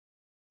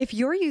If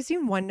you're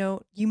using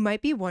OneNote, you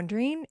might be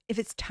wondering if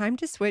it's time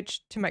to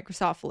switch to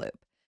Microsoft Loop.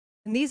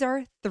 And these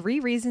are 3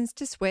 reasons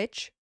to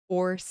switch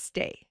or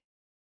stay.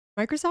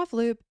 Microsoft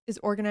Loop is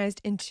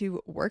organized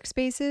into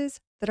workspaces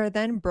that are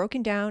then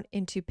broken down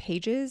into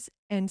pages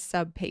and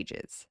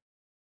subpages.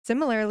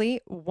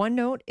 Similarly,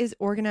 OneNote is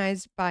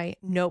organized by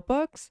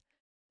notebooks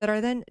that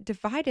are then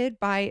divided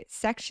by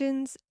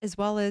sections as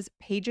well as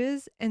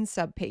pages and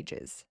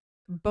subpages.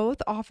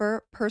 Both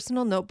offer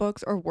personal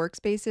notebooks or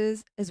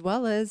workspaces, as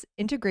well as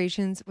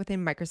integrations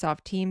within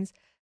Microsoft Teams,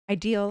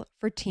 ideal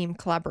for team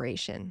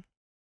collaboration.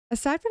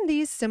 Aside from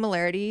these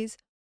similarities,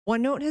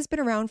 OneNote has been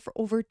around for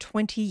over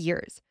 20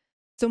 years,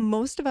 so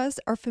most of us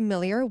are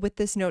familiar with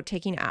this note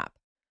taking app.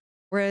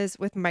 Whereas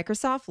with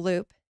Microsoft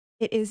Loop,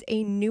 it is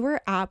a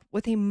newer app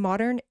with a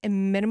modern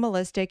and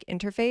minimalistic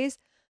interface,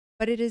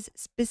 but it is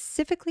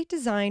specifically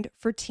designed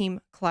for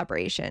team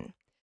collaboration.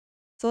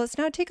 So let's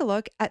now take a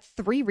look at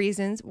 3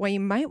 reasons why you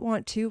might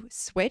want to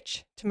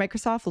switch to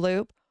Microsoft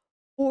Loop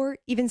or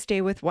even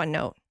stay with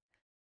OneNote.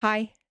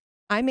 Hi,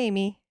 I'm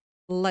Amy.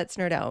 Let's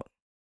nerd out.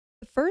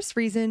 The first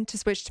reason to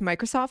switch to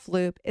Microsoft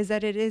Loop is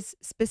that it is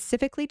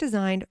specifically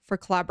designed for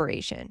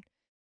collaboration.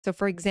 So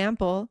for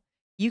example,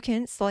 you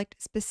can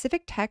select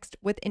specific text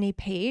within a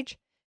page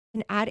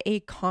and add a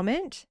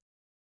comment.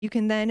 You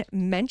can then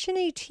mention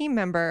a team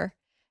member,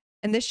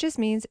 and this just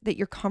means that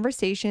your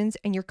conversations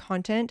and your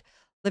content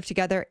live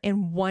together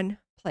in one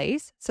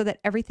place so that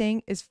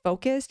everything is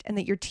focused and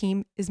that your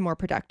team is more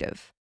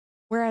productive.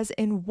 Whereas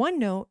in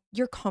OneNote,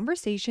 your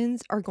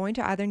conversations are going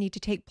to either need to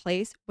take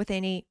place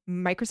within a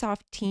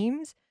Microsoft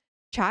Teams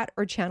chat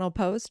or channel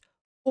post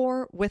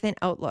or within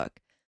Outlook.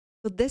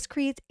 So this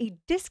creates a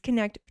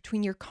disconnect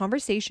between your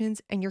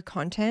conversations and your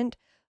content,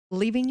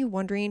 leaving you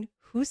wondering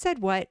who said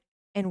what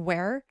and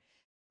where,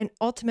 and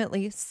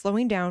ultimately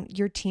slowing down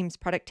your team's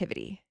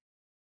productivity.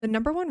 The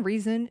number one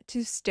reason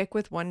to stick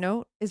with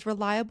OneNote is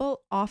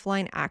reliable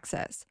offline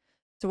access.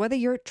 So whether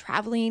you're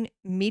traveling,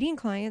 meeting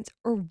clients,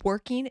 or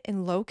working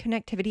in low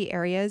connectivity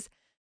areas,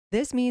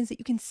 this means that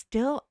you can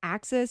still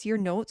access your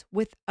notes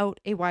without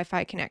a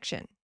Wi-Fi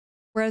connection.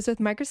 Whereas with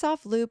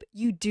Microsoft Loop,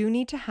 you do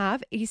need to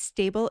have a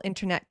stable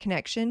internet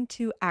connection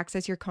to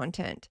access your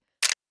content.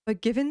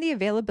 But given the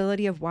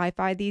availability of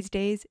Wi-Fi these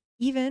days,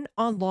 even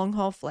on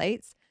long-haul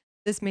flights,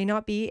 this may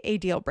not be a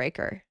deal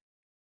breaker.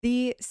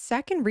 The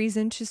second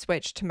reason to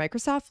switch to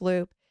Microsoft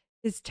Loop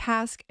is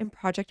task and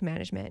project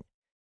management.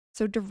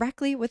 So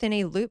directly within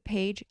a Loop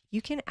page,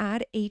 you can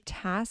add a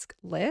task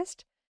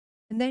list,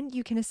 and then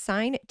you can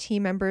assign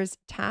team members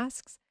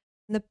tasks.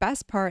 And the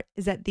best part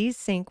is that these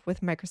sync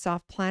with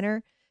Microsoft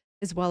Planner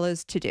as well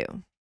as To Do.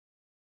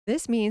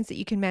 This means that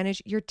you can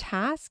manage your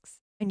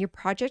tasks and your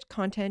project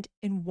content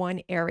in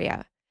one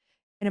area.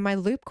 And in my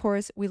Loop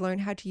course, we learn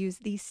how to use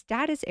the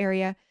status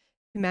area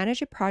to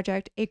manage a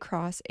project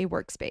across a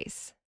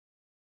workspace.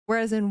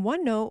 Whereas in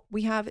OneNote,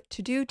 we have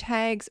to-do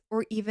tags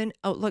or even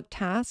Outlook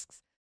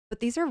tasks, but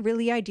these are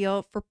really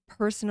ideal for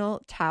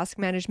personal task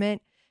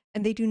management,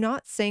 and they do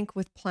not sync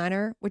with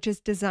Planner, which is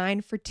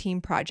designed for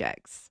team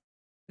projects.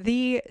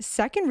 The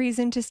second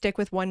reason to stick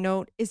with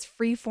OneNote is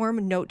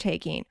freeform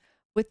note-taking,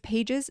 with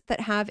pages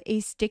that have a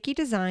sticky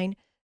design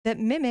that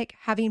mimic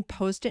having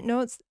post-it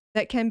notes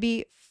that can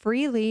be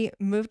freely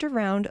moved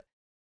around,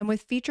 and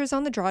with features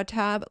on the Draw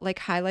tab like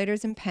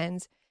highlighters and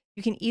pens,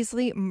 you can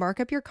easily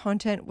mark up your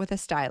content with a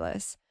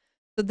stylus.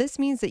 So this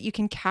means that you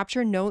can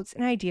capture notes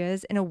and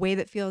ideas in a way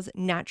that feels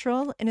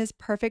natural and is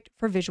perfect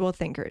for visual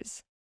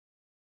thinkers.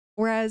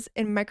 Whereas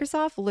in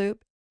Microsoft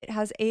Loop, it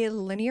has a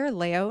linear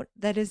layout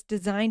that is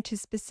designed to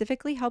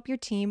specifically help your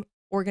team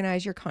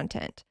organize your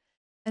content.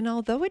 And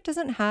although it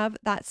doesn't have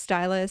that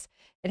stylus,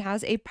 it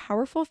has a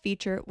powerful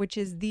feature, which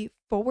is the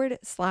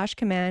 /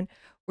 command,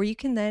 where you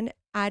can then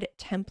add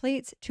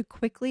templates to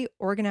quickly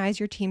organize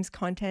your team's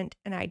content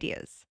and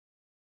ideas.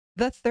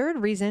 The third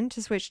reason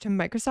to switch to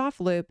Microsoft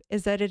Loop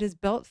is that it is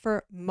built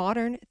for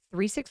modern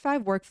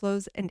 365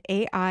 workflows and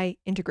AI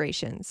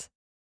integrations.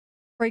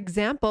 For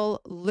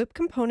example, Loop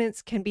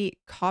components can be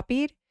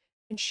copied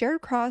and shared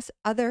across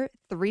other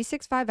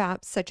 365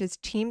 apps such as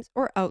Teams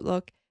or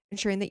Outlook,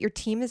 ensuring that your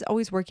team is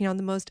always working on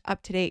the most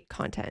up-to-date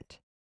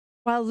content.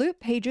 While Loop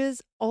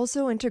pages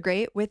also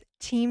integrate with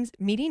Teams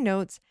meeting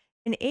notes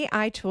and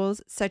AI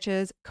tools such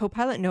as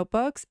Copilot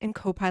notebooks and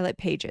Copilot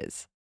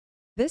pages.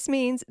 This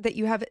means that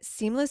you have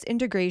seamless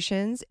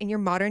integrations in your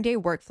modern day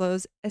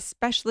workflows,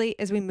 especially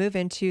as we move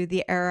into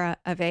the era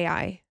of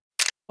AI.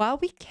 While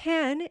we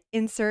can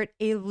insert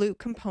a Loop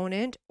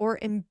component or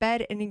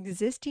embed an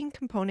existing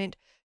component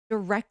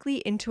directly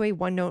into a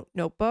OneNote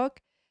notebook,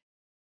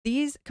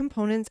 these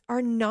components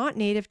are not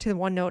native to the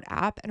OneNote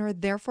app and are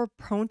therefore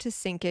prone to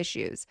sync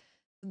issues.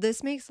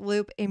 This makes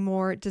Loop a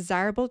more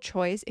desirable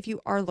choice if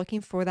you are looking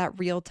for that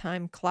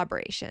real-time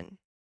collaboration.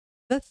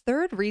 The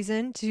third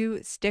reason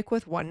to stick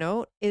with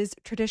OneNote is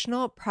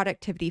traditional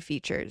productivity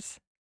features.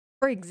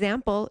 For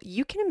example,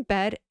 you can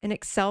embed an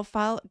Excel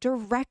file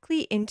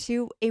directly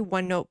into a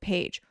OneNote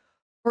page,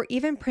 or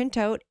even print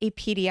out a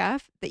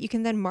PDF that you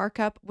can then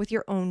mark up with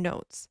your own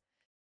notes.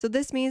 So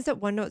this means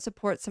that OneNote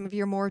supports some of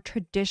your more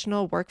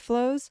traditional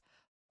workflows,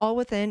 all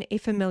within a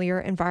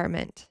familiar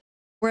environment.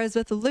 Whereas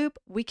with Loop,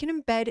 we can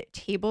embed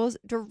tables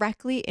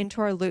directly into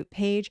our Loop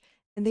page,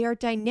 and they are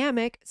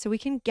dynamic so we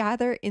can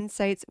gather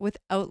insights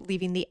without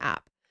leaving the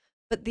app.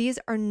 But these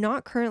are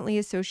not currently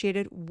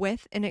associated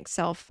with an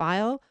Excel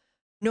file,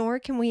 nor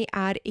can we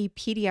add a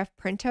PDF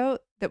printout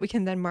that we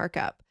can then mark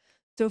up.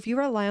 So if you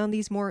rely on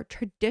these more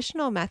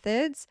traditional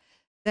methods,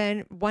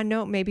 then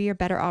OneNote may be a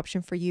better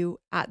option for you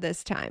at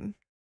this time.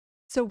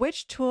 So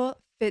which tool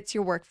fits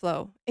your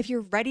workflow? If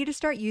you're ready to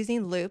start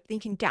using Loop, then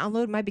you can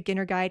download my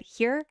beginner guide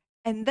here.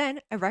 And then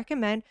I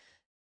recommend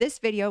this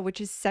video,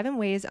 which is 7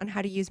 ways on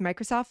how to use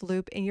Microsoft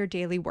Loop in your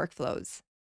daily workflows.